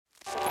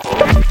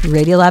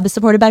Radiolab is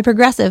supported by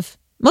Progressive.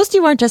 Most of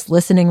you aren't just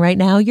listening right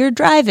now, you're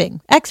driving,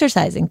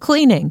 exercising,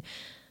 cleaning.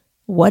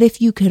 What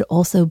if you could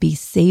also be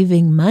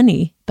saving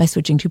money by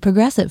switching to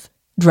Progressive?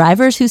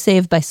 Drivers who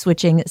save by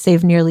switching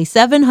save nearly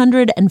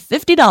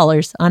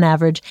 $750 on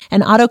average,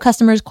 and auto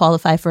customers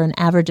qualify for an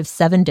average of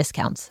 7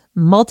 discounts.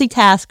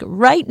 Multitask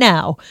right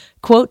now.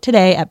 Quote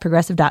today at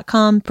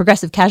Progressive.com.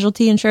 Progressive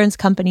Casualty Insurance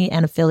Company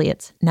and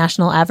Affiliates.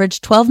 National average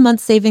 12-month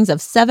savings of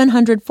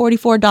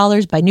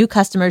 $744 by new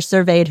customers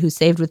surveyed who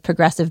saved with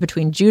Progressive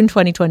between June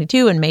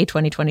 2022 and May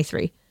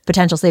 2023.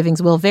 Potential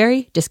savings will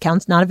vary.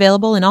 Discounts not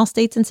available in all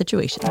states and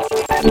situations.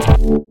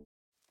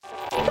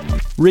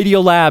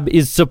 Radiolab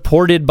is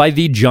supported by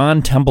the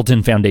John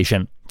Templeton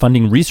Foundation,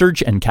 funding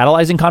research and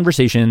catalyzing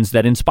conversations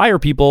that inspire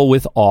people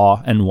with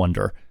awe and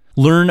wonder.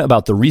 Learn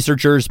about the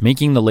researchers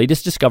making the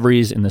latest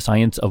discoveries in the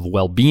science of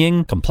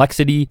well-being,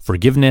 complexity,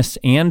 forgiveness,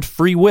 and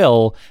free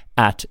will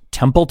at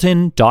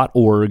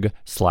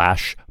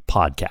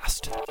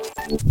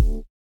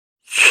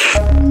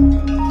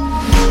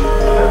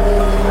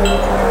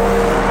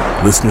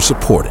templeton.org/podcast. Listener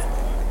supported.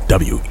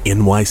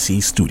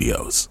 WNYC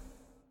Studios.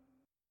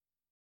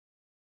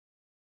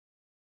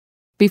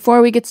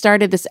 Before we get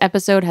started, this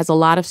episode has a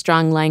lot of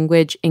strong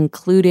language,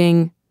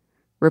 including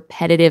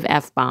repetitive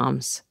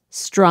F-bombs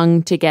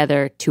strung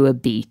together to a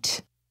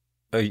beat.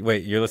 Oh,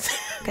 wait, you're listening?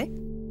 Okay.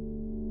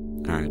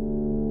 All right.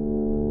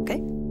 Okay.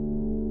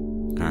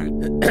 All right.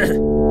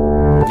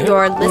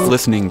 You're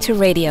Listening to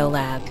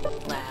Radiolab.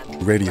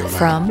 Radio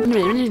From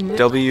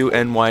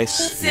WNYC.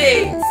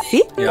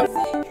 See? Yep.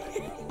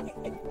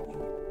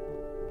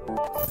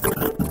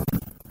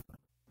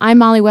 I'm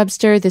Molly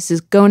Webster. This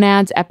is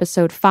Gonads,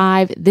 episode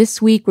 5.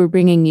 This week, we're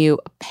bringing you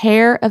a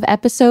pair of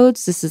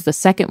episodes. This is the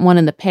second one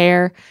in the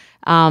pair.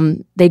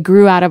 They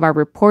grew out of our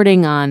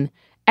reporting on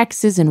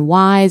X's and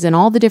Y's and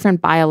all the different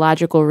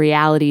biological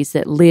realities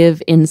that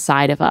live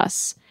inside of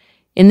us.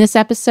 In this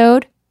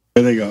episode...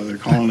 There they go. They're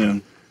calling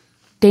in.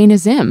 Dana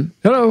Zim.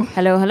 Hello.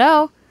 Hello,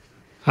 hello.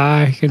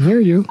 I can hear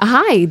you.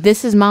 Hi,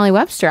 this is Molly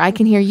Webster. I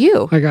can hear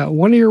you. I got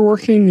one ear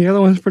working. The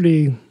other one's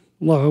pretty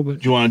low, but...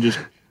 Do you want to just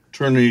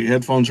turn the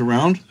headphones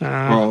around?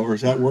 Or is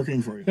that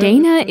working for you?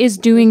 Dana is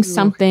doing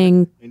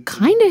something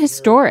kind of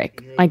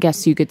historic, I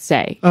guess you could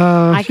say.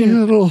 She's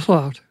a little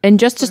soft.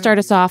 And just to start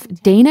us off,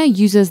 Dana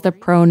uses the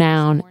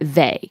pronoun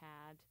they.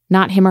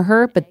 Not him or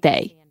her, but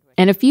they.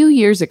 And a few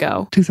years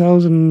ago...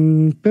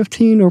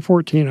 2015 or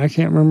 14, I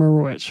can't remember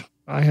which.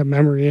 I have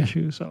memory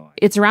issues, so...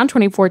 It's around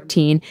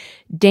 2014.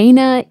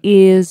 Dana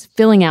is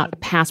filling out a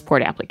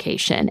passport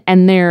application,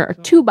 and there are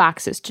 2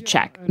 boxes to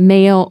check,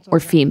 male or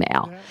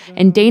female.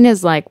 And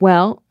Dana's like,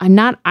 well, I'm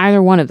not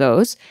either one of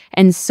those.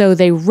 And so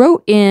they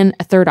wrote in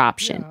a third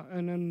option,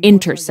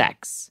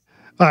 intersex.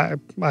 I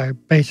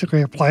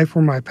basically applied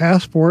for my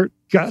passport,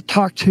 got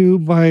talked to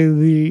by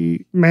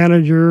the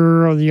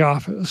manager of the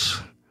office.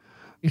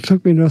 He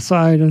took me to the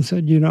side and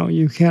said,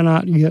 you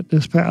cannot get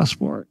this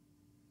passport.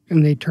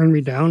 And they turned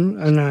me down,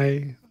 and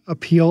I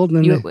appealed.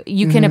 And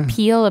you can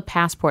appeal a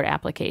passport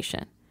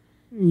application?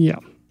 Yeah.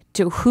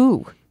 To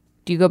who?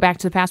 Do you go back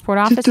to the passport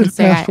office to and the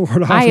say,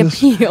 passport I office.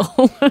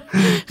 appeal?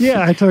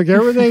 Yeah, I took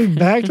everything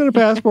back to the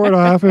passport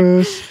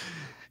office,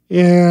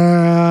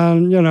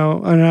 and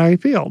I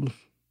appealed.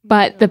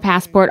 But the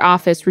passport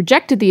office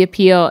rejected the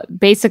appeal,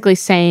 basically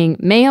saying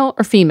male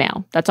or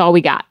female. That's all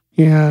we got.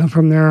 Yeah,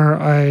 from there,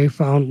 I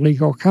found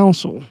legal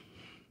counsel.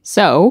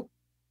 So...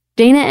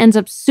 Dana ends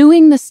up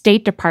suing the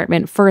State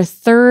Department for a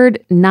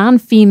third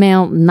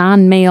non-female,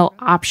 non-male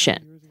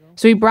option.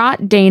 So he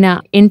brought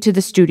Dana into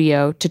the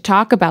studio to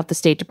talk about the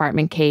State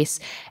Department case.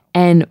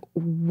 And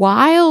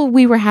while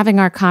we were having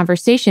our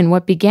conversation,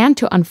 what began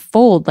to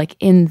unfold, like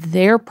in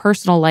their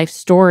personal life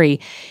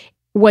story,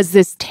 was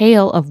this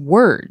tale of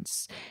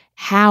words,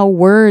 how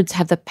words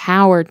have the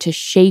power to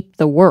shape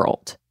the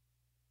world.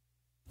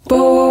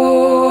 Boy.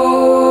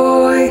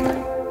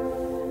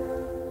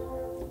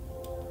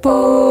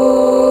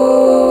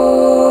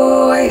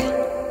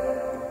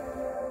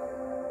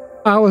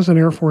 I was an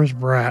Air Force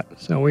brat,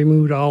 so we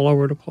moved all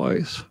over the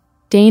place.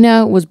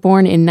 Dana was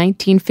born in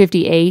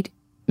 1958,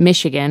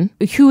 Michigan.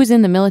 Who was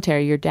in the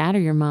military, your dad or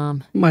your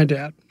mom? My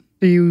dad.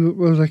 He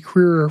was a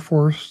career Air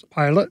Force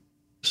pilot,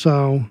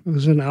 so he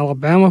was in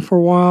Alabama for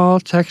a while,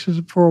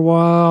 Texas for a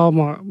while,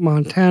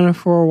 Montana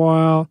for a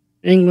while,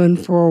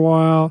 England for a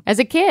while. As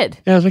a kid?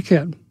 As a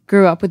kid.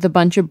 Grew up with a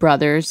bunch of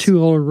brothers.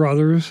 2 older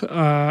brothers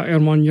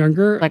and 1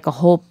 younger. Like a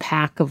whole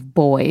pack of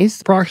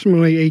boys.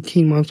 Approximately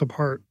 18 months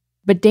apart.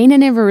 But Dana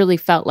never really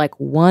felt like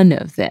one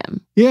of them.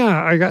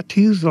 Yeah, I got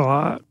teased a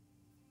lot.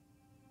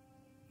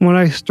 When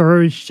I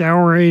started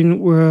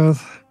showering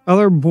with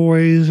other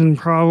boys in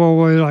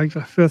probably like the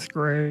 5th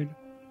grade,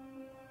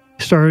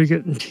 I started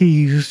getting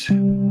teased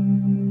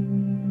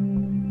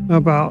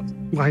about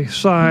my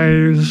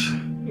size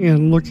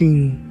and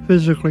looking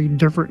physically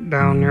different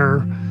down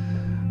there.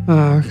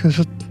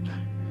 Because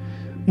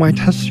my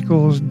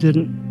testicles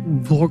didn't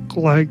look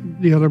like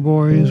the other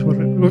boys. It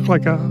looked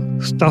like a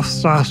stuffed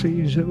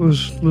sausage. It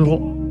was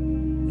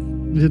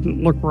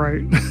didn't look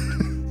right.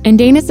 And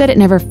Dana said it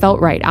never felt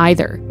right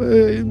either.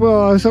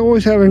 Well, I was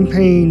always having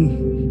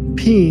pain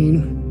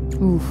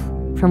peeing. Oof,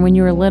 from when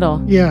you were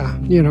little. Yeah,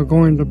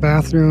 going to the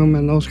bathroom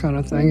and those kind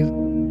of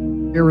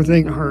things.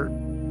 Everything hurt.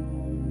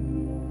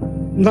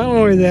 Not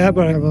only that,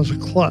 but I was a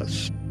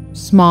klutz.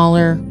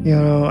 Smaller.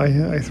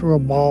 I threw a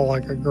ball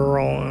like a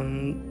girl,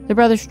 and The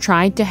brothers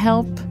tried to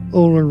help.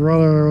 older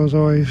brother was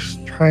always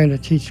trying to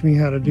teach me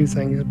how to do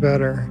things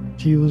better.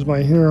 He was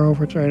my hero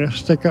for trying to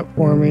stick up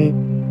for me.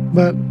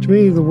 But to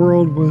me, the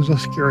world was a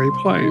scary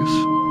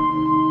place.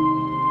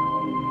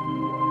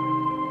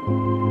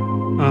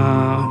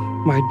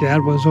 My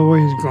dad was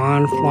always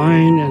gone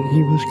flying, and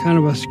he was kind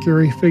of a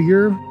scary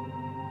figure.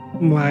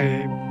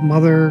 My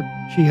mother,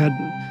 she had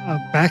a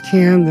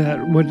backhand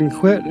that wouldn't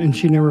quit, and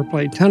she never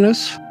played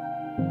tennis.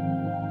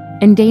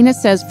 And Dana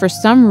says for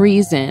some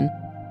reason,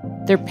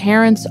 their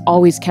parents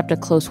always kept a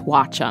close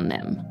watch on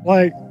them.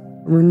 Like,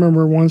 I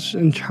remember once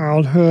in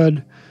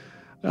childhood,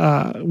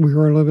 we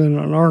were living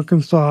in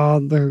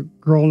Arkansas. The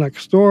girl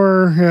next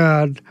door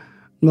had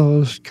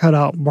those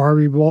cutout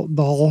Barbie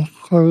doll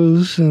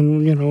clothes,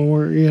 and,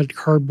 where you had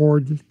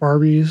cardboard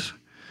Barbies.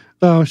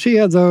 So she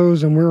had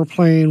those, and we were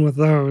playing with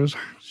those,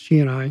 she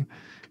and I.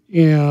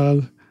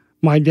 And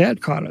my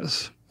dad caught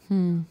us.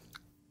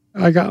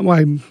 I got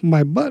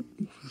my butt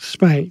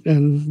spanked,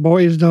 and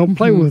boys don't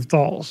play with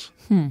dolls.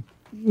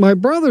 My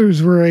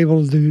brothers were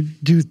able to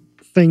do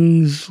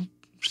things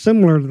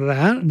similar to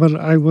that, but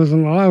I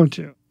wasn't allowed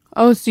to.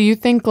 Oh, so you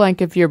think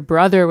like if your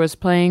brother was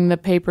playing the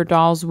paper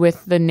dolls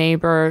with the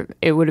neighbor,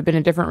 it would have been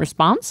a different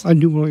response? I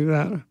do believe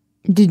that.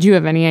 Did you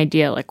have any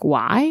idea like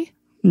why?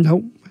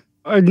 Nope.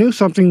 I knew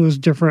something was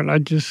different. I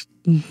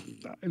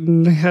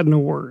had no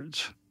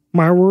words.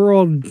 My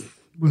world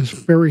was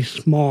very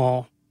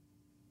small.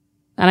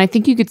 And I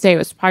think you could say it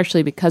was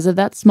partially because of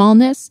that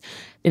smallness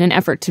in an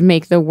effort to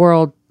make the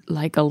world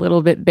like a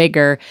little bit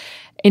bigger.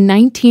 In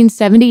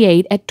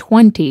 1978, at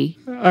 20,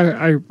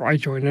 I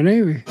joined the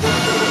Navy.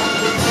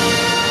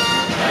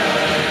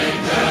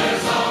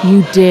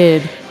 You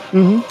did.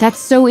 That's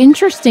so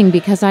interesting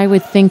because I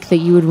would think that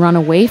you would run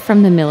away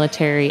from the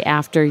military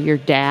after your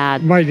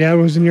dad. My dad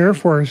was in the Air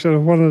Force, so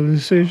one of the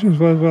decisions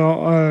was,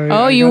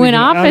 you went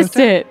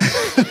opposite.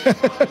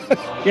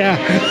 Yeah.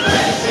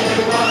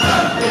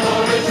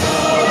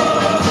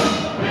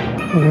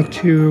 I went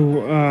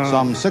to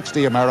Some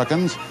 60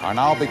 Americans are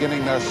now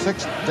beginning their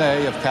 6th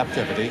day of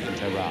captivity in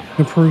Tehran.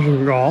 the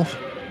Persian Gulf,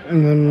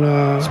 and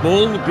then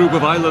Small group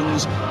of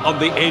islands on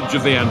the edge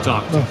of the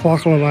Antarctic. the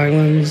Falkland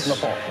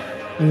Islands.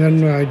 And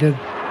then I did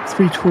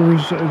 3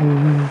 tours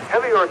in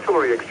Heavy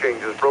artillery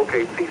exchanges broke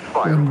a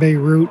ceasefire.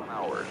 Beirut.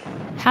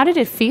 How did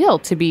it feel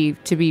to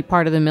be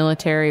part of the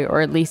military,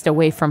 or at least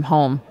away from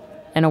home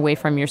and away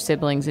from your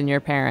siblings and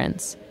your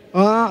parents?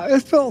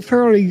 It felt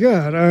fairly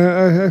good.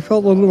 I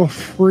felt a little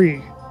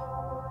free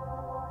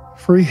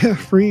of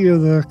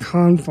the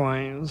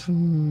confines.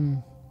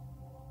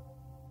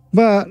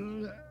 But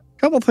a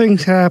couple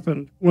things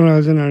happened when I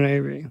was in the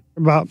Navy,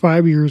 about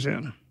 5 years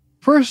in.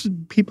 First,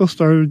 people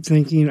started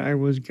thinking I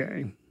was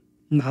gay.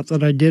 Not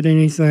that I did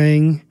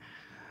anything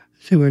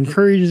to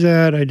encourage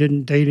that. I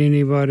didn't date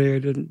anybody. I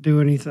didn't do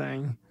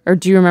anything. Or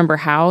do you remember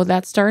how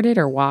that started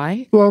or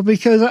why? Well,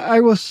 because I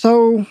was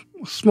so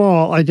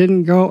small, I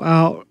didn't go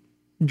out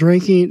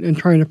drinking and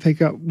trying to pick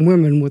up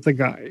women with the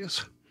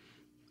guys.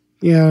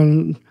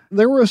 And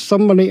there was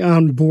somebody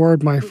on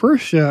board my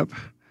first ship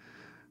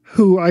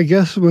who I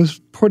guess was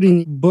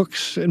putting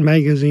books and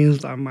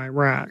magazines on my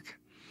rack.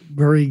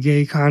 Very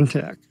gay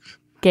content.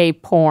 Gay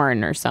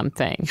porn or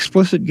something.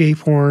 Explicit gay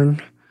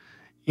porn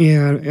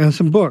and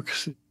some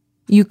books.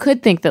 You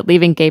could think that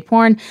leaving gay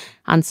porn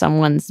on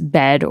someone's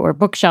bed or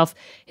bookshelf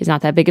is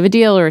not that big of a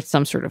deal, or it's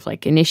some sort of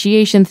like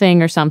initiation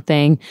thing or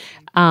something.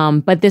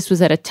 But this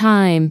was at a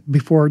time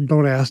before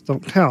Don't Ask,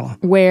 Don't Tell,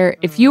 where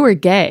if you were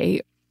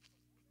gay,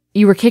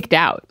 you were kicked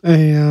out.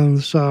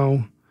 And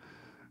so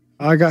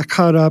I got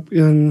caught up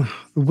in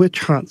the witch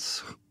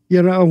hunts.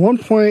 At one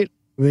point,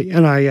 the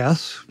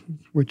NIS,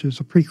 which is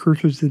a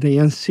precursor to the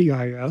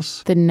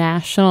NCIS. The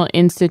National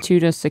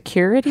Institute of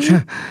Security?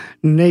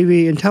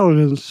 Navy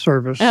Intelligence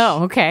Service.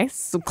 Oh, okay.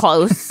 So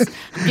close.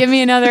 Give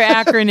me another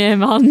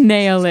acronym. I'll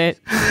nail it.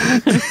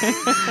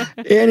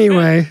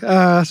 Anyway,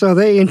 so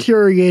they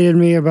interrogated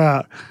me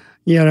about,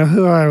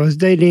 who I was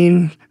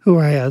dating, who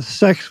I had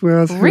sex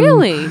with.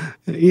 Really?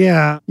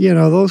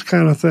 Those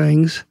kind of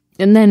things.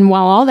 And then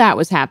while all that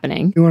was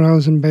happening, when I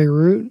was in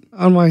Beirut,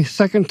 on my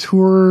second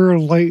tour,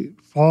 late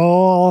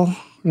fall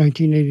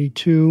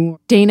 1982.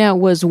 Dana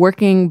was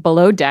working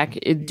below deck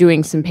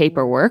doing some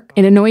paperwork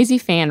in a noisy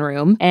fan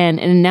room, and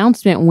an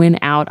announcement went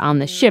out on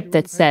the ship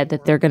that said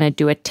that they're going to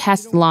do a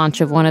test launch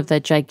of one of the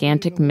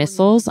gigantic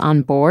missiles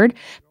on board.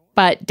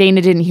 But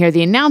Dana didn't hear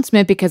the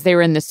announcement because they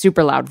were in the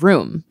super loud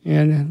room.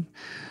 And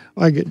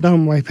I get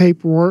done with my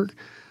paperwork.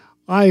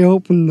 I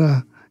open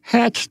the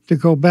hatch to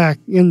go back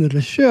into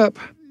the ship,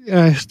 and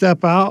I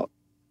step out.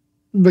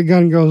 The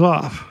gun goes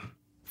off.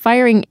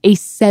 Firing a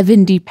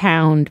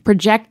 70-pound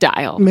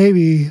projectile.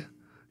 Maybe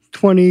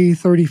 20,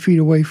 30 feet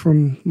away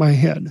from my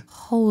head.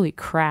 Holy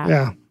crap.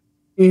 Yeah.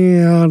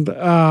 And,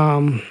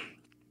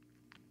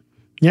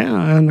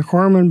 and the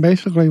corpsman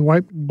basically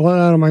wiped blood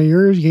out of my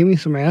ears, gave me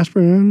some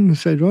aspirin, and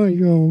said, well,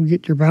 you'll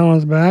get your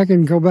balance back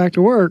and go back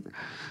to work.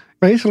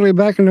 Basically,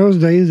 back in those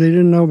days, they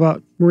didn't know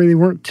about, really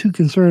weren't too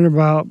concerned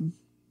about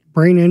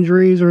brain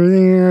injuries or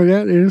anything like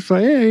that. They just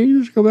like, hey,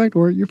 you just go back to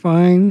work, you're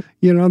fine.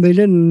 You know, they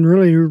didn't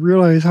really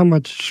realize how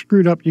much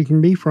screwed up you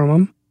can be from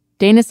them.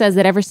 Dana says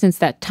that ever since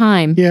that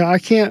time... Yeah, I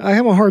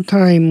have a hard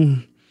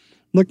time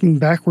looking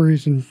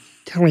backwards and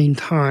telling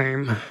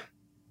time.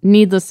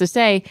 Needless to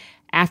say,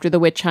 after the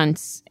witch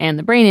hunts and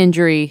the brain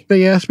injury...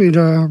 They asked me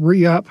to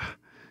re-up,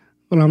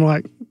 but I'm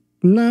like,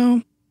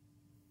 no.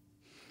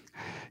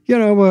 You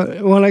know,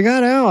 but when I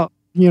got out,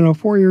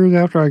 4 years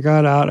after I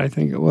got out, I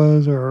think it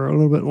was, or a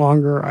little bit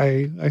longer,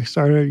 I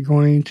started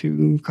going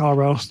to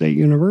Colorado State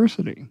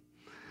University.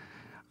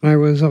 I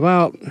was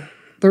about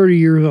 30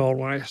 years old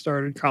when I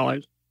started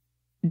college.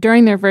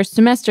 During their first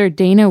semester,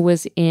 Dana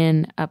was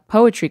in a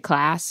poetry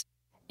class,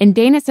 and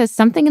Dana says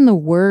something in the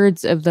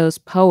words of those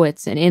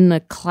poets and in the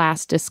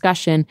class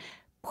discussion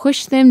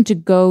pushed them to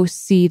go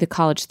see the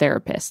college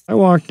therapist. I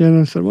walked in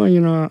and said, well,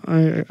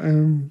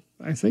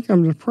 I think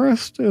I'm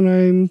depressed and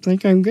I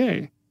think I'm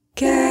gay.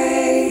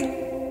 Gay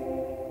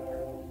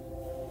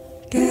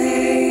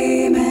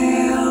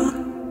male.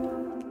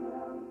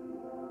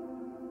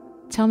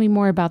 Tell me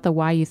more about the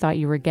why you thought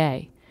you were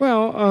gay.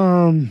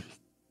 Well,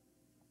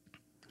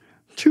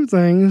 two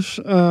things.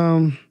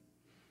 All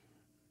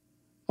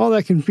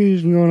that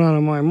confusion going on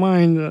in my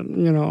mind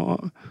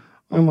that,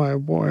 am I a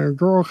boy or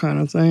girl kind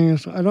of thing.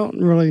 Is I don't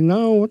really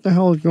know what the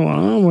hell is going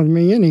on with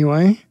me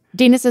anyway.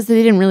 Dana says that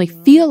they didn't really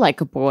feel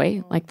like a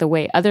boy, like the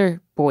way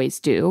other boys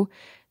do.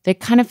 They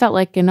kind of felt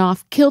like an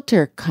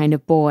off-kilter kind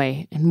of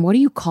boy. And what do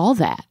you call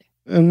that?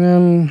 And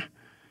then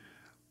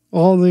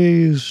all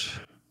these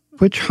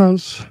witch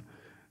hunts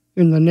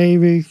in the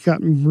Navy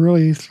got me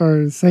really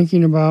started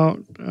thinking about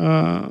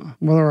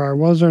whether I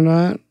was or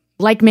not.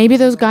 Like maybe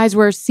those guys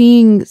were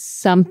seeing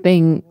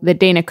something that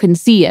Dana couldn't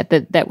see yet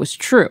that was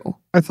true.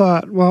 I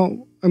thought,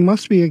 well, I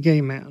must be a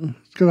gay man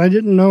because I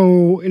didn't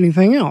know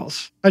anything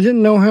else. I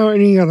didn't know how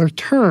any other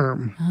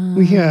term.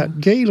 We had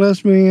gay,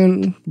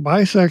 lesbian,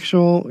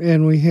 bisexual,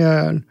 and we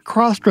had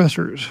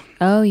cross-dressers.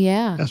 Oh,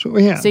 yeah. That's what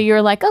we had. So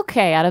you're like,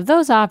 okay, out of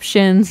those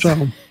options,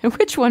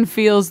 which one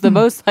feels the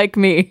most like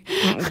me?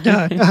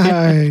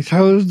 I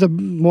chose the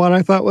one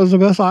I thought was the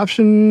best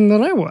option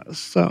that I was.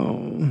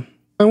 So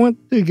I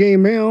went to gay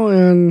male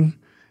and,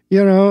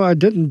 I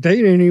didn't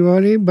date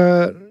anybody,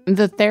 but...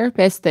 The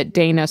therapist that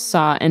Dana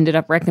saw ended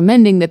up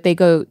recommending that they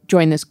go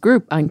join this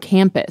group on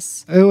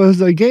campus. It was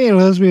the Gay and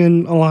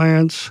Lesbian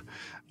Alliance,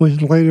 which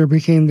later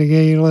became the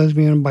Gay,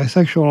 Lesbian, and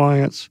Bisexual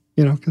Alliance,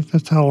 because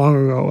that's how long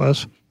ago it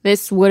was.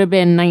 This would have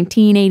been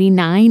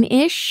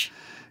 1989-ish?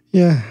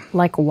 Yeah.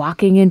 Like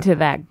walking into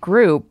that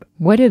group.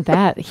 What did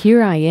that,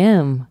 here I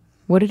am.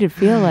 What did it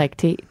feel like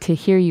to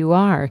here you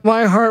are?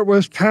 My heart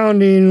was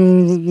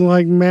pounding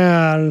like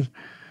mad.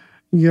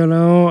 I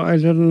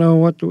didn't know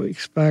what to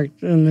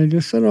expect. And they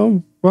just said,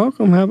 oh,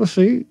 welcome, have a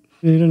seat.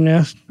 They didn't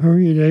ask who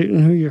you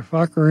dating, who you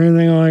fuck, or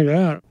anything like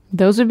that.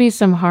 Those would be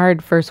some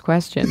hard first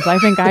questions. I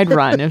think I'd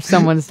run if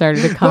someone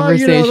started a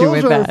conversation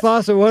with that. Those are the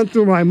thoughts that went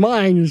through my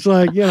mind. It's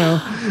like, You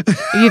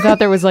thought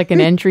there was like an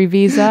entry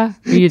visa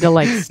for you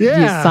to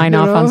you sign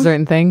off on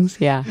certain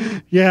things? Yeah.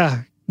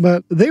 Yeah.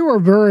 But they were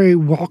very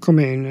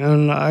welcoming.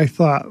 And I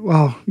thought,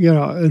 well,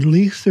 at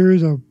least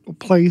there's a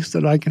place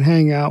that I can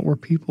hang out where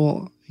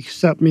people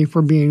accept me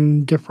for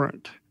being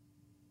different.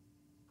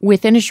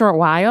 Within a short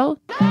while,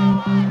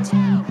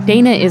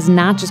 Dana is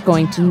not just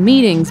going to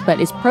meetings, but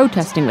is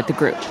protesting with the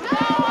group.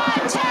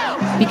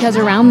 Because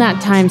around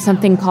that time,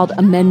 something called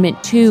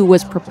Amendment 2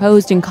 was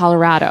proposed in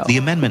Colorado. The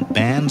amendment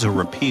bans or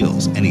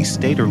repeals any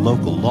state or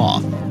local law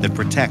that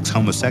protects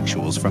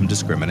homosexuals from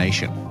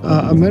discrimination.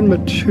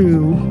 Amendment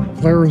 2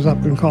 flares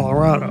up in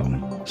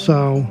Colorado.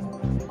 So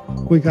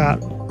we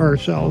got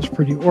ourselves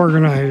pretty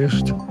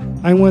organized.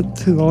 I went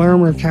to the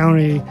Larimer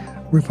County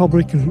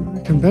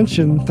Republican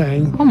Convention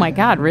thing. Oh my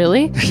God,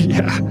 really?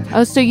 Yeah.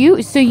 Oh, so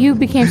you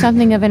became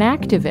something of an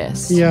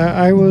activist. Yeah,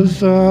 I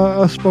was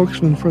a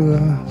spokesman for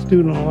the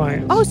Student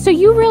Alliance. Oh, so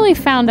you really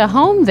found a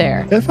home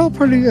there. It felt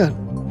pretty good.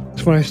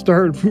 That's when I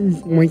started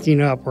waking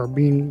up or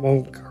being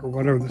woke or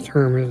whatever the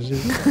term is.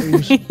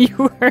 You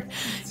were.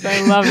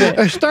 I love it.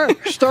 I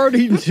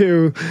starting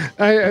to.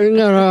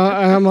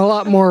 I'm a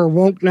lot more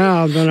woke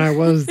now than I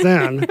was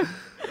then.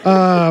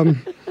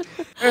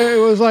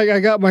 It was like I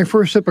got my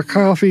first sip of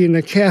coffee and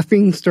the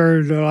caffeine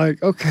started to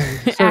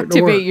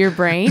activate your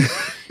brain.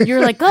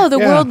 You're like, oh, the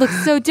world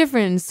looks so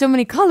different, so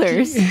many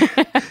colors.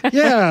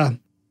 Yeah.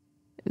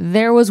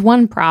 There was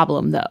one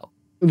problem, though.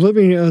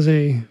 Living as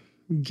a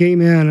gay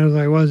man as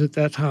I was at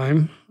that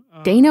time.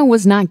 Dana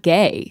was not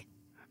gay.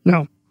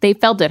 No. They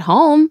felt at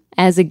home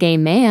as a gay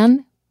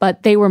man,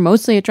 but they were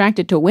mostly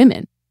attracted to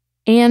women.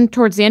 And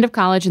towards the end of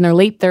college in their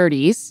late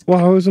 30s.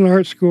 While I was in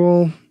art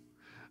school,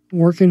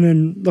 working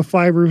in the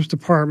fibers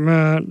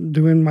department,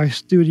 doing my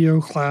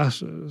studio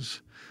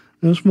classes.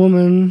 This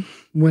woman,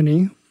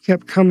 Winnie,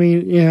 kept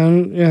coming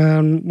in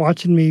and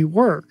watching me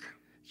work.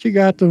 She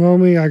got to know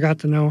me. I got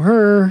to know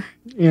her.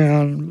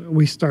 And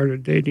we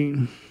started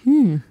dating.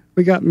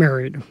 We got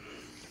married.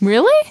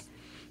 Really?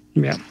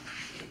 Yeah.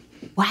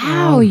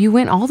 Wow, you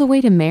went all the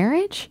way to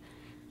marriage?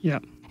 Yeah.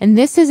 And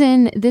this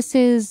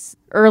is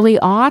early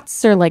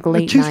aughts or like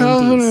late 90s?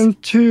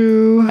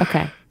 2002.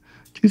 Okay.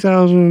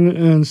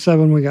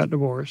 2007, we got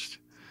divorced.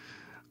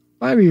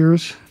 5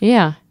 years.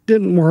 Yeah.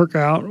 Didn't work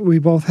out. We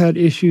both had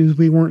issues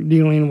we weren't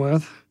dealing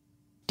with.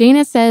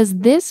 Dana says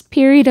this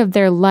period of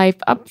their life,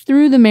 up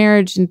through the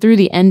marriage and through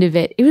the end of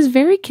it, it was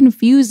very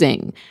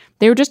confusing.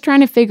 They were just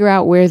trying to figure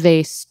out where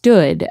they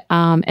stood,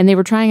 and they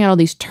were trying out all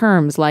these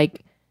terms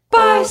like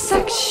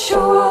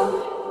bisexual,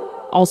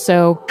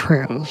 also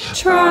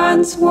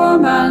trans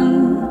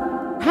woman.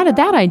 How did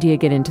that idea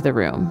get into the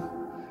room?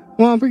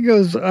 Well,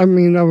 because, I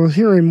was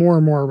hearing more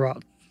and more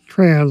about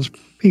trans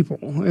people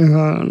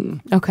and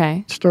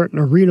starting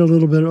to read a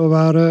little bit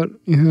about it.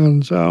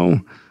 And so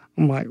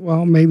I'm like,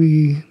 well,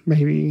 maybe.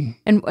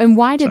 And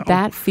why did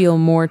that feel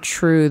more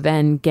true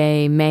than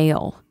gay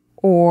male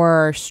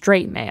or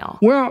straight male?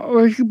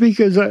 Well,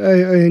 because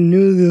I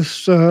knew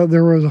this,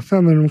 there was a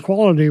feminine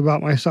quality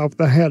about myself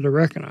that I had to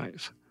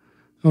recognize.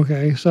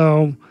 Okay,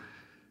 so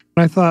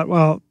I thought,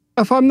 well,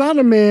 if I'm not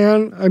a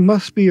man, I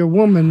must be a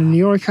woman. And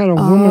the only kind of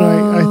woman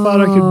I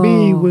thought I could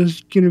be was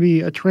going to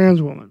be a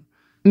trans woman.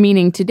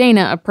 Meaning to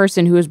Dana, a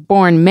person who was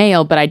born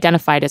male but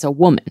identified as a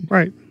woman.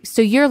 Right.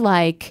 So you're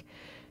like,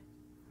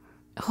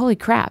 holy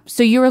crap.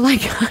 So you were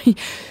like,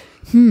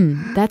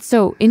 that's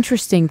so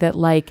interesting that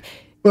like...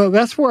 Well,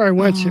 that's where I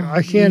went to.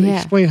 I can't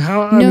explain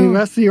how. I mean,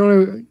 that's the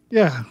only...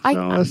 Yeah,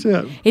 that's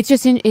it. It's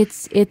just,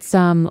 it's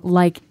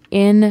like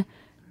in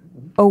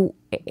a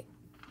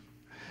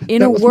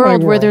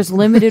world where there's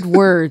limited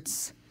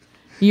words.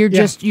 You're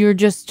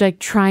just like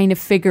trying to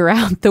figure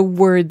out the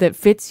word that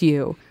fits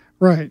you.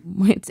 Right.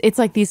 It's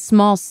like these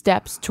small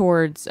steps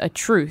towards a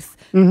truth.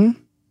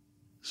 Mm-hmm.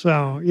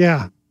 So,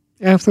 yeah.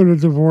 After the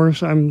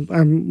divorce, I'm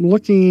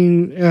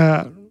looking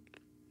at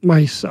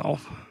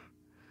myself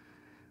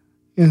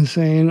and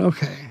saying,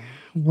 okay,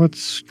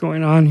 what's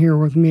going on here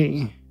with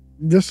me?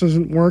 This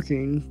isn't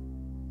working.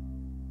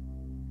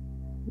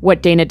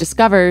 What Dana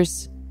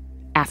discovers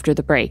after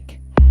the break.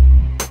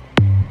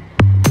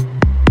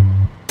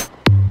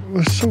 It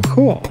was so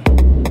cool.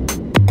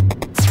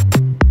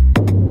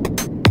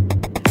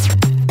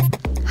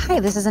 Hi,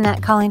 this is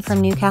Annette calling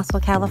from Newcastle,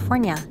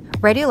 California.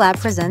 Radiolab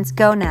Presents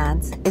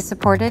Gonads is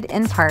supported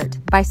in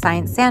part by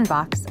Science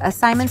Sandbox, a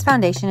Simons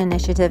Foundation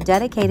initiative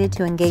dedicated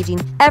to engaging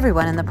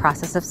everyone in the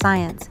process of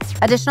science.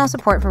 Additional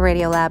support for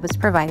Radiolab is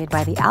provided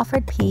by the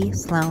Alfred P.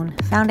 Sloan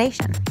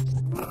Foundation.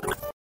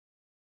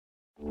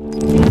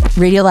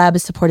 Radiolab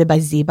is supported by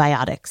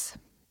ZBiotics.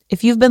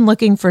 If you've been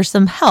looking for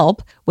some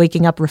help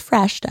waking up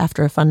refreshed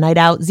after a fun night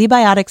out,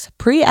 ZBiotics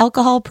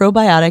Pre-Alcohol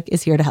Probiotic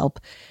is here to help.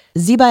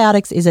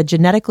 ZBiotics is a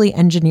genetically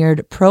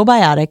engineered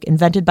probiotic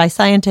invented by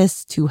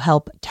scientists to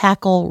help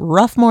tackle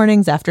rough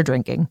mornings after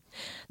drinking.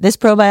 This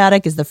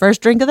probiotic is the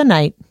first drink of the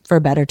night for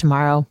a better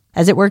tomorrow,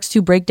 as it works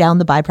to break down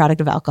the byproduct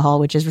of alcohol,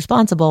 which is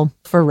responsible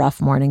for rough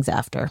mornings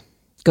after.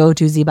 Go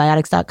to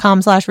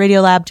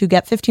zbiotics.com/Radiolab to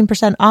get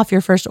 15% off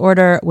your first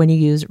order when you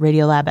use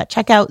Radiolab at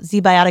checkout.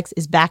 ZBiotics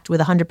is backed with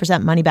a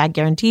 100% money-back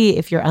guarantee.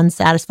 If you're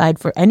unsatisfied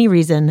for any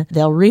reason,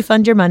 they'll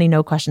refund your money,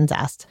 no questions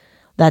asked.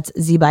 That's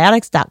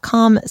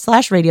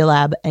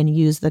zbiotics.com/Radiolab and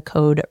use the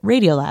code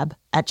Radiolab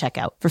at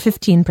checkout for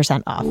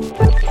 15% off.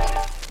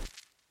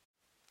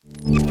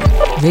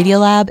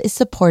 Radiolab is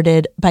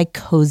supported by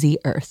Cozy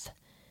Earth.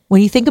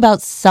 When you think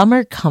about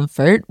summer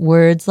comfort,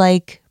 words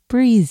like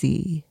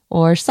breezy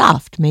or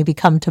soft maybe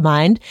come to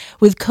mind.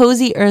 With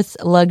Cozy Earth's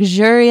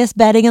luxurious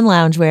bedding and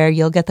loungewear,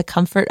 you'll get the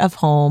comfort of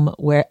home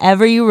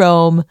wherever you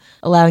roam,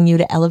 allowing you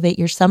to elevate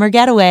your summer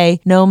getaway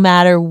no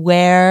matter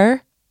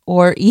where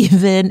or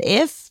even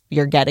if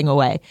you're getting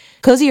away.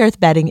 Cozy Earth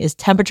bedding is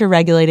temperature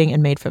regulating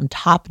and made from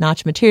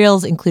top-notch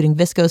materials, including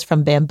viscose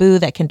from bamboo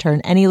that can turn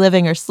any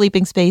living or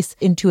sleeping space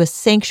into a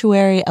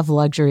sanctuary of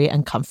luxury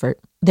and comfort.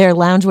 Their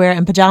loungewear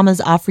and pajamas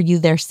offer you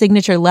their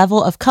signature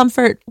level of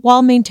comfort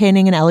while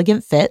maintaining an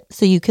elegant fit,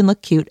 so you can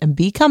look cute and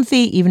be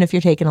comfy even if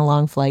you're taking a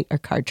long flight or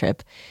car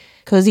trip.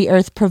 Cozy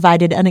Earth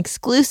provided an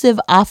exclusive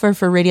offer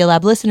for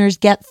Radiolab listeners.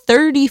 Get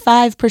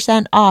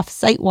 35% off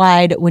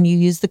site-wide when you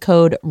use the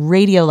code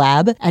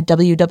Radiolab at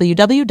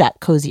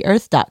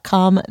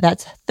www.cozyearth.com.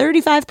 That's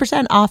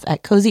 35% off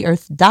at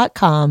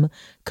cozyearth.com,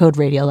 code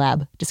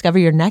Radiolab. Discover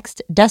your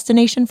next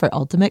destination for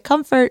ultimate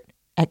comfort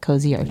at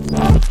Cozy Earth.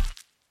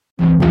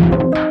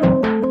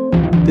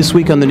 This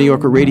week on the New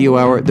Yorker Radio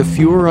Hour, the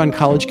furor on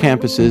college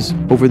campuses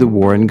over the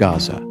war in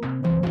Gaza.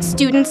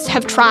 Students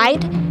have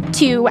tried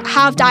to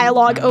have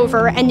dialogue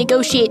over and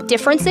negotiate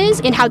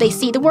differences in how they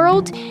see the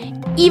world,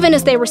 even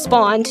as they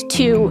respond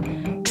to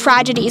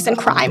tragedies and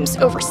crimes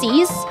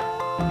overseas.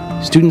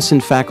 Students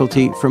and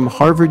faculty from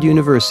Harvard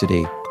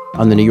University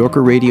on the New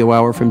Yorker Radio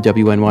Hour from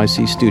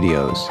WNYC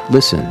Studios.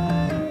 Listen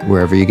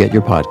wherever you get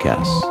your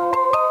podcasts.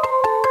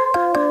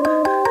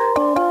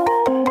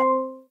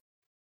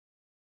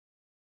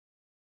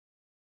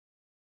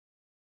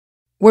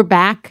 We're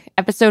back,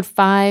 episode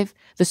 5,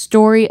 the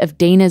story of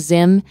Dana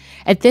Zim.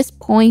 At this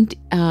point,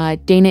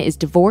 Dana is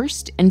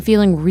divorced and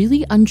feeling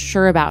really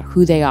unsure about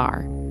who they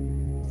are.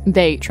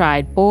 They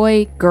tried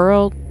boy,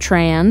 girl,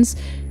 trans,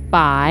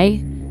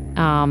 bi,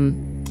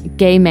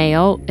 gay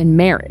male, and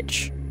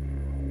marriage.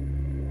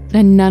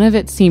 And none of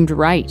it seemed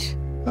right.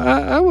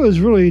 I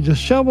was really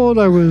disheveled.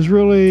 I was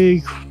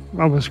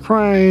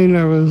crying.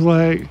 I was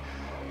like,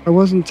 I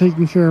wasn't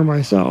taking care of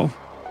myself.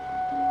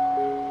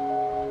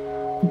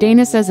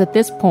 Dana says at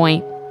this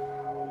point,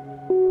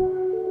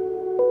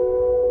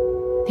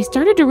 they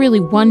started to really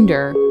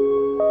wonder,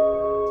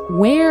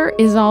 where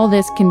is all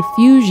this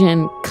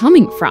confusion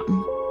coming from?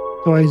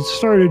 So I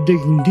started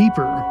digging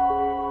deeper.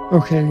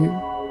 Okay,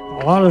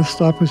 a lot of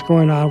stuff was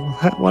going on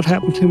with what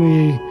happened to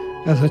me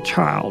as a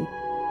child.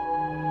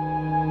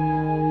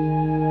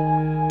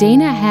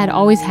 Dana had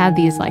always had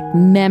these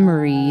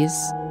memories,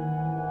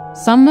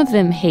 some of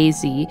them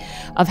hazy,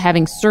 of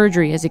having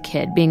surgery as a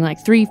kid, being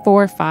 3,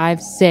 4,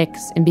 5,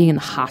 6, and being in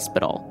the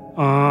hospital.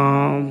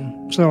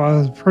 So I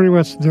was pretty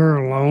much there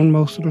alone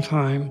most of the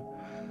time.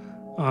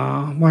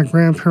 My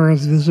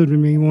grandparents visited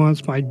me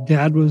once. My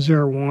dad was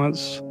there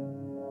once.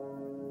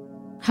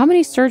 How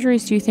many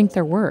surgeries do you think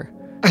there were?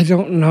 I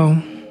don't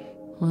know.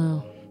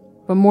 Wow.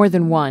 But more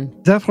than one?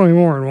 Definitely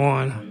more than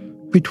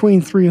one. Between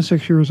 3 and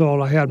 6 years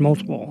old, I had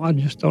multiple. I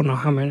just don't know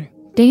how many.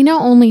 Dana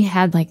only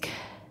had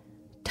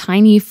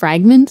tiny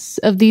fragments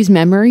of these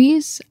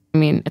memories. I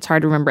mean, it's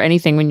hard to remember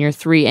anything when you're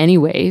 3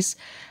 anyways.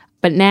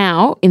 But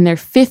now, in their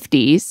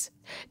 50s,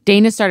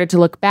 Dana started to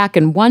look back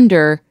and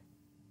wonder,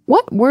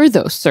 what were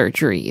those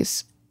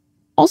surgeries?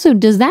 Also,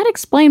 does that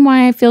explain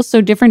why I feel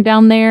so different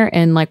down there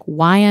and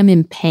why I'm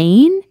in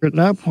pain? At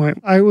that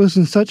point, I was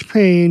in such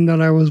pain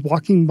that I was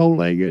walking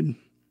bow-legged,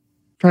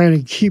 trying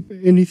to keep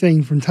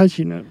anything from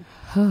touching it.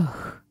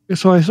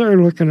 So I started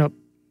looking up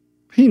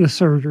penis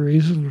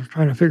surgeries and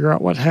trying to figure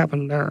out what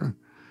happened there.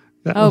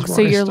 So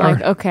you're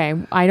okay,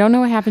 I don't know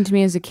what happened to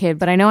me as a kid,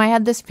 but I know I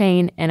had this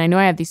pain and I know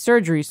I had these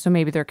surgeries, so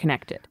maybe they're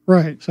connected.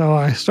 Right. So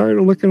I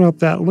started looking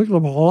up a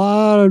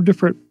lot of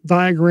different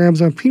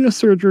diagrams on penis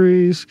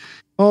surgeries,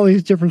 all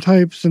these different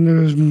types, and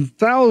there's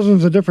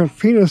thousands of different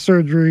penis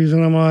surgeries,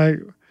 and I'm like,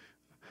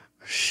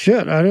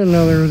 shit, I didn't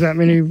know there was that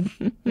many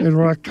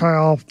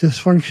erectile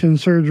dysfunction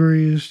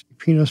surgeries,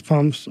 penis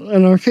pumps.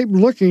 And I kept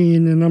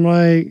looking, and I'm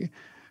like,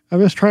 I'm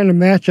just trying to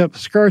match up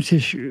scar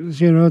tissues,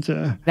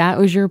 That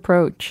was your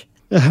approach.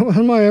 That was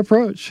my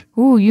approach.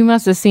 Ooh, you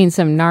must have seen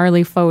some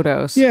gnarly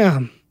photos.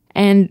 Yeah.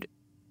 And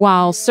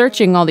while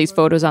searching all these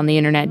photos on the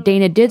internet,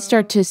 Dana did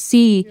start to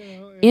see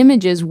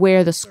images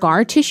where the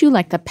scar tissue,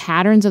 the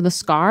patterns of the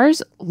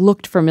scars,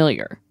 looked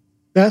familiar.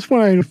 That's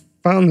when I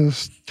found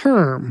this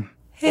term.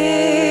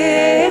 Intersex.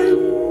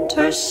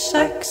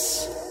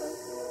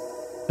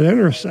 It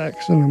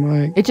intersects, and I'm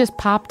like... It just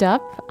popped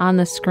up on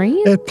the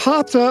screen? It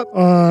popped up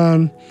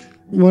on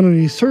one of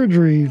these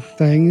surgery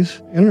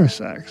things,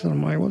 intersex, and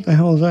I'm like, what the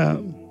hell is that?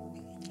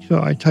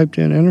 So I typed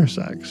in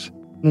intersex,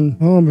 and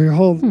lo and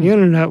behold, the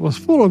internet was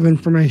full of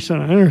information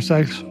on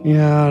intersex,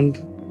 and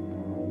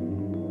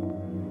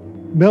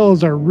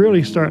bells are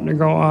really starting to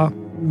go off,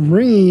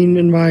 ringing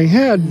in my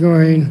head,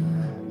 going,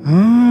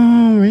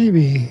 oh,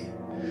 maybe.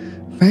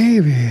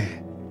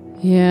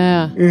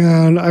 Yeah.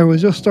 And I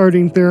was just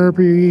starting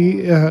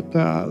therapy at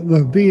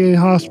the VA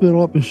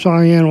hospital up in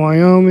Cheyenne,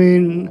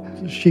 Wyoming.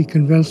 She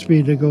convinced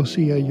me to go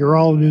see a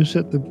urologist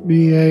at the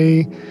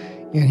VA,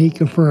 and he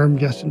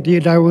confirmed, yes,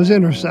 indeed, I was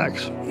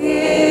intersex.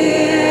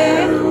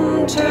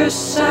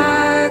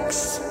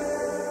 Intersex.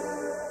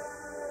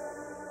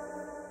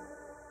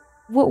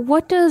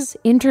 What does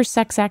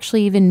intersex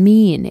actually even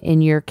mean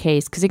in your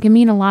case? Because it can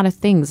mean a lot of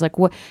things.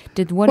 What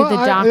did the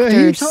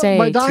doctor say?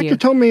 My doctor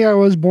told me I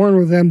was born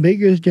with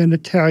ambiguous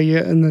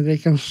genitalia, and that they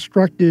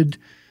constructed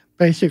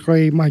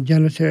basically my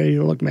genitalia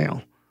to look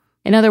male.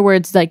 In other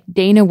words,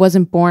 Dana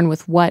wasn't born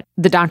with what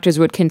the doctors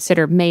would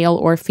consider male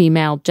or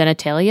female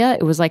genitalia.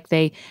 It was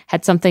they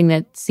had something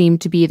that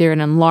seemed to be either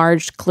an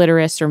enlarged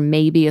clitoris or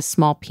maybe a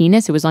small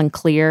penis. It was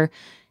unclear.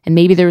 And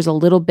maybe there was a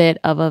little bit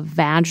of a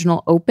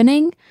vaginal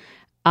opening.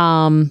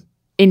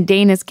 In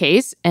Dana's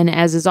case, and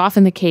as is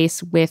often the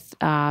case with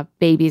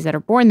babies that are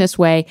born this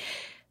way,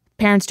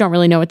 parents don't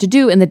really know what to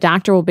do, and the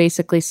doctor will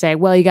basically say,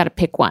 well, you got to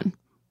pick one.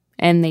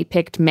 And they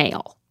picked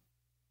male.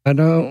 I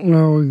don't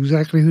know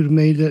exactly who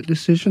made that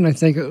decision. I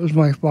think it was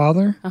my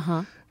father,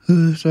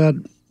 who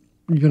said,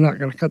 you're not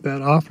going to cut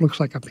that off. Looks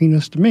like a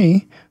penis to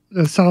me.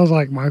 That sounds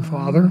like my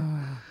father.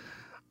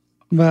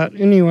 But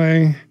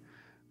anyway,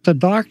 the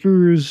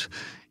doctors,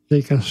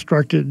 they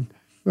constructed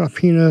a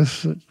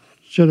penis that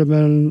should have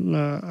been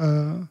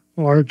a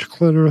large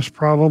clitoris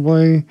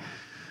probably,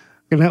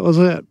 and that was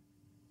it.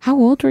 How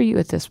old were you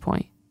at this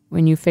point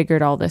when you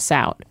figured all this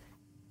out?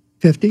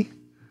 50.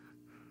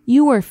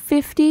 You were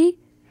 50?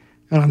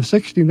 And I'm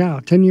 60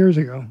 now, 10 years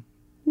ago.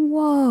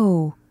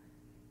 Whoa.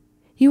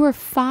 You were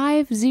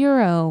 50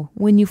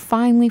 when you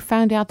finally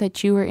found out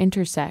that you were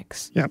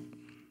intersex. Yep.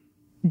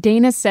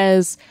 Dana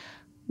says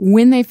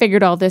when they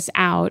figured all this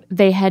out,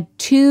 they had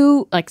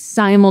 2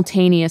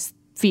 simultaneous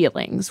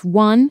feelings.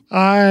 One,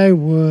 I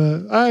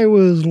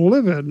was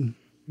livid.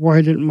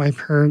 Why didn't my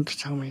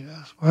parents tell me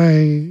this?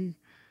 Why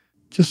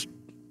just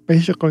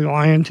basically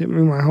lying to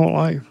me my whole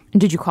life?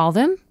 Did you call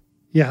them?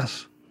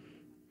 Yes.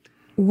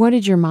 What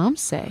did your mom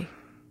say?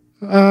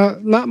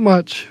 Not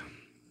much.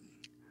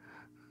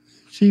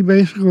 She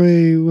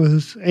basically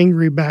was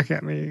angry back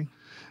at me.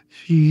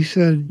 She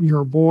said,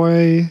 "You're a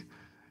boy.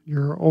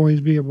 You'll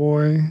always be a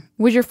boy."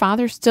 Was your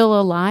father still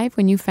alive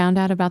when you found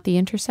out about the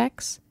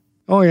intersex?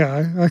 Oh,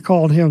 yeah. I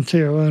called him,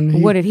 too.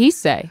 And what did he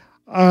say?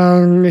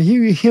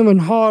 He him and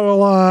hawed a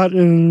lot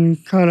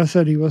and kind of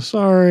said he was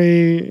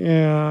sorry,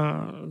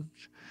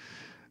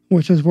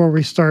 which is where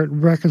we start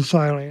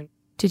reconciling.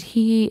 Did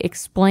he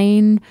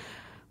explain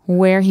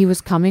where he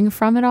was coming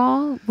from at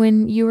all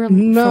when you were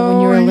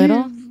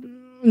little?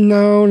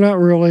 No, not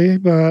really.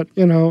 But,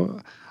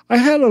 I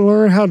had to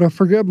learn how to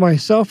forgive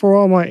myself for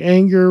all my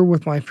anger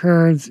with my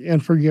parents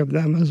and forgive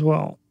them as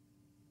well.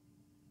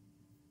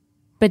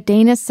 But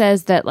Dana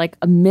says that,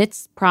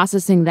 amidst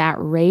processing that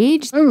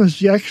rage, I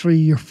was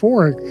actually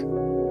euphoric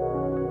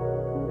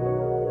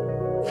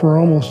for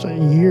almost a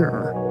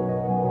year.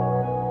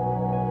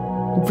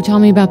 Tell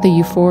me about the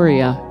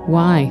euphoria.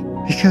 Why?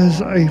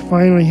 Because I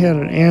finally had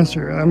an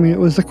answer. I mean, it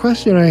was a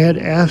question I had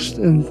asked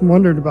and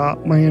wondered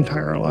about my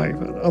entire life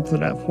up to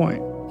that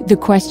point. The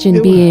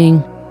question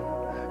being,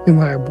 am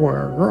I a boy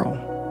or a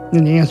girl?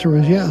 And the answer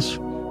was yes.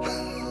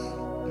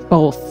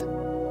 Both.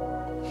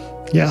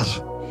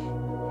 Yes.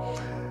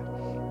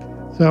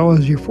 So I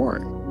was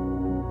euphoric.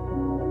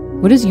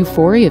 What does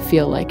euphoria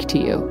feel like to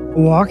you?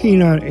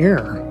 Walking on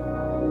air.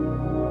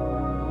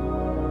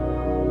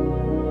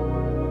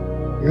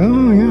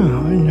 Oh, yeah,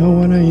 I know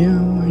what I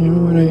am.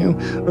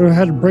 But I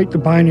had to break the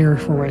binary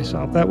for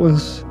myself. That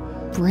was...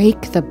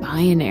 Break the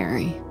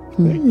binary.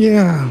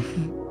 Yeah.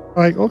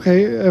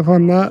 Okay, if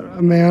I'm not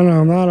a man or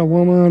I'm not a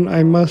woman,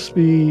 I must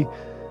be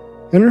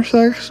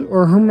intersex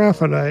or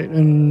hermaphrodite,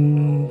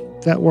 and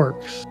that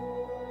works.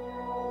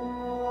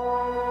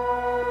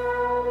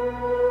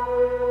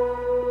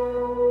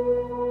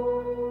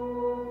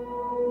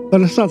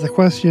 But it's not the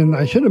question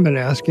I should have been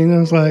asking. It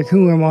was like,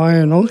 who am I,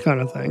 and those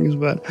kind of things.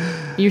 But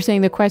you're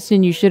saying the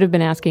question you should have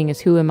been asking is,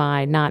 who am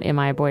I, not am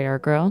I a boy or a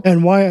girl?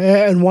 And why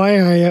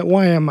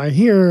am I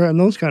here, and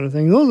those kind of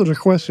things. Those are the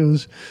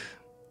questions,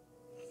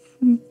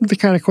 the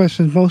kind of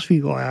questions most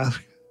people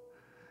ask.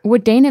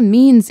 What Dana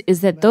means is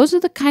that those are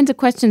the kinds of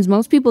questions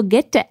most people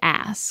get to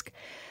ask,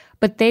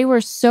 but they were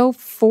so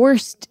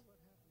forced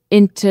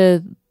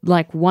into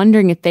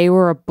wondering if they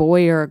were a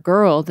boy or a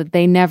girl that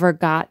they never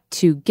got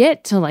to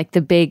get to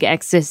the big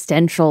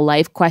existential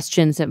life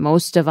questions that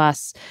most of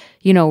us,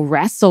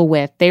 wrestle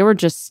with. They were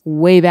just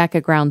way back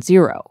at ground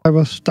zero. I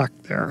was stuck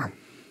there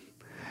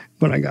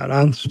when I got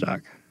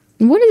unstuck.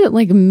 What does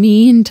it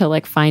mean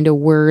to find a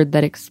word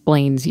that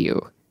explains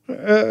you?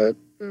 It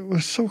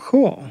was so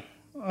cool.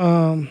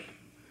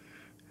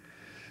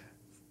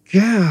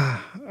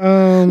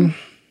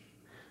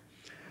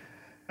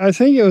 I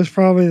think it was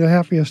probably the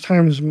happiest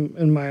times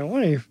in my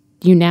life.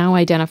 You now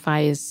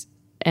identify as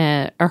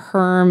a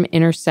herm,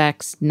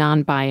 intersex,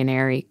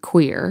 non-binary,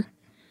 queer.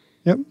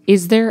 Yep.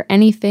 Is there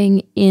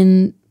anything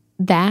in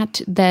that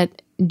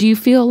do you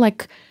feel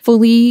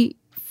fully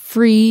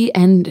free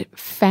and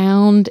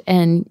found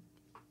and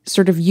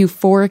sort of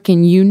euphoric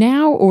in you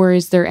now, or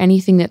is there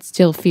anything that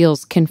still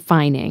feels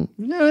confining?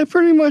 Yeah, it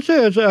pretty much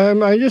is.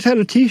 I just had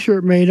a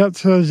T-shirt made up that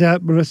says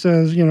that, but it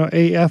says,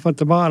 AF at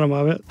the bottom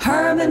of it.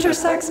 Herm,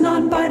 intersex,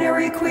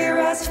 non-binary, queer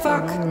as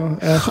fuck.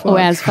 As fuck. Oh,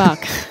 as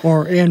fuck.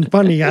 Or and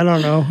funny, I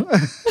don't know.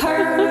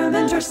 Herm,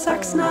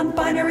 intersex,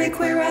 non-binary,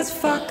 queer as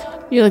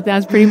fuck. You're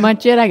that's pretty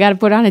much it. I got to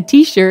put on a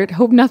T-shirt.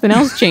 Hope nothing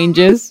else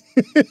changes.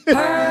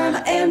 Herm,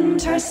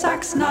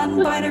 intersex,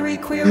 non-binary,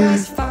 queer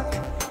as fuck.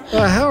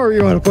 However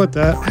you want to put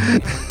that.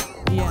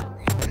 Yeah.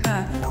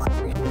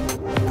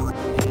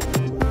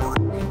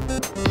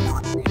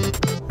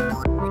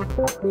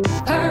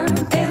 Herm,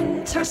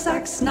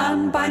 intersex,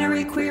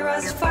 non-binary, queer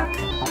as fuck.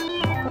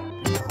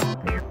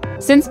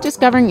 Since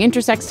discovering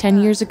intersex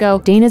 10 years ago,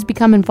 Dana's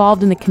become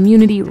involved in the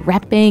community,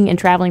 repping and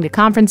traveling to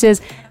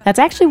conferences. That's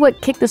actually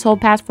what kicked this whole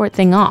passport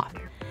thing off.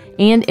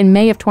 And in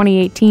May of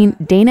 2018,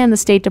 Dana and the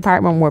State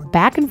Department were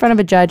back in front of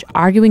a judge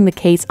arguing the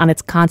case on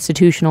its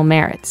constitutional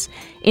merits.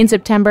 In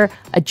September,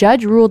 a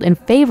judge ruled in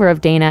favor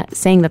of Dana,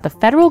 saying that the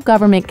federal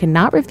government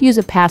cannot refuse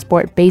a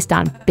passport based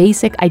on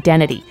basic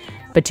identity.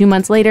 But 2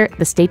 months later,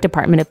 the State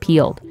Department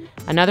appealed.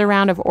 Another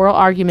round of oral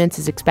arguments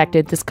is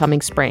expected this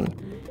coming spring.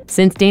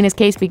 Since Dana's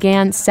case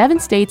began, 7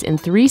 states and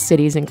 3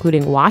 cities,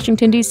 including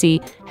Washington,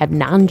 D.C., have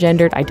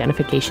non-gendered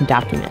identification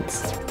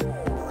documents.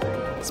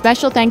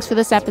 Special thanks for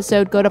this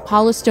episode go to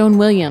Paula Stone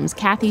Williams,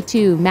 Kathy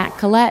Tu, Matt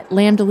Collette,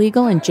 Lambda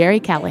Legal, and Jerry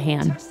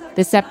Callahan.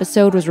 This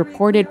episode was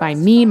reported by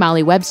me,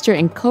 Molly Webster,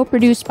 and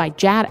co-produced by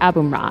Jad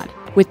Abumrad,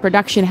 with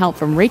production help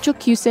from Rachel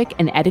Cusick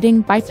and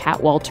editing by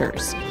Pat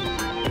Walters.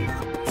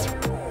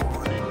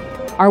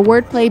 Our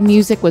wordplay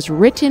music was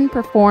written,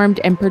 performed,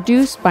 and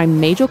produced by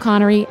Majel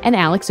Connery and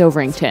Alex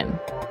Overington.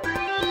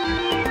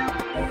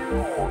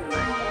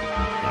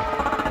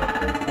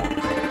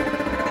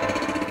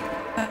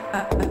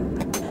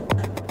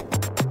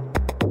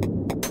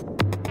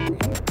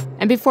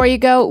 before you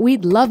go,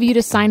 we'd love you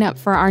to sign up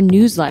for our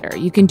newsletter.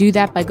 You can do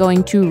that by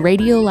going to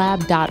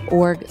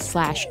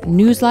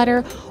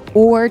radiolab.org/newsletter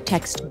or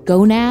text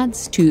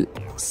GONADS to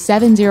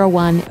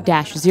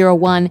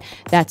 701-01.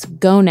 That's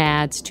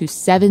GONADS to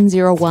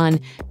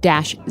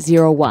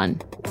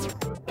 701-01.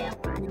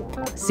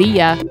 See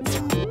ya.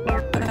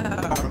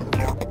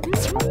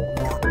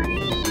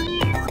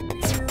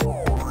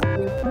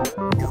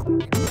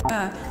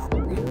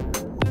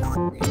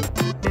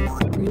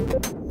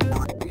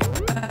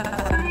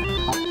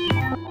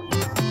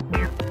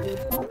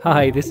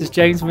 Hi, this is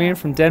James Meehan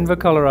from Denver,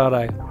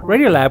 Colorado.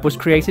 Radiolab was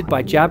created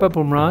by Jabba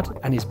Bumrad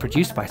and is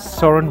produced by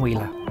Soren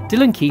Wheeler.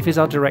 Dylan Keefe is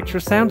our Director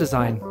of Sound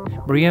Design.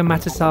 Maria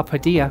Matasar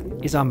Padilla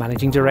is our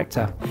Managing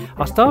Director.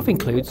 Our staff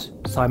includes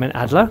Simon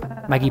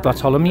Adler, Maggie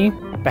Bartholomew,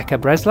 Becca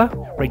Bresler,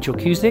 Rachel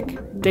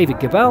Cusick, David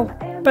Gabel,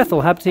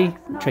 Bethel Habti,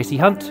 Tracy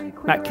Hunt,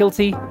 Matt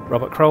Kilty,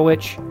 Robert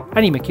Krolwich,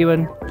 Annie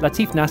McEwen,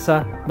 Latif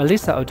Nasser,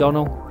 Melissa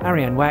O'Donnell,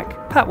 Ariane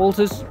Wack, Pat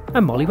Walters,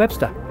 and Molly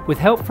Webster, with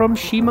help from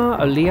Shima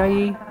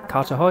Oliayi,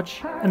 Carter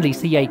Hodge, and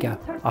Lisa Yeager.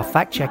 Our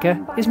fact checker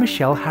is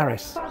Michelle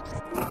Harris.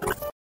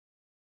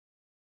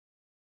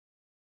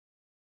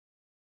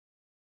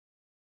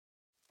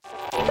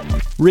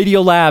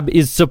 Radiolab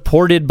is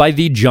supported by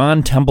the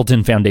John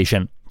Templeton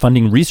Foundation,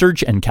 funding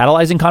research and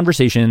catalyzing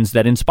conversations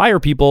that inspire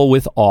people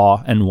with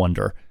awe and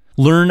wonder.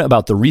 Learn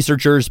about the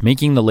researchers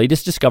making the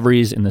latest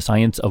discoveries in the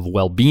science of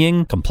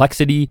well-being,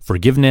 complexity,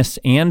 forgiveness,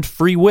 and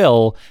free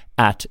will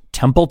at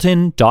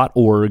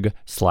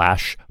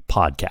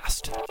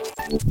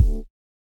templeton.org/podcast.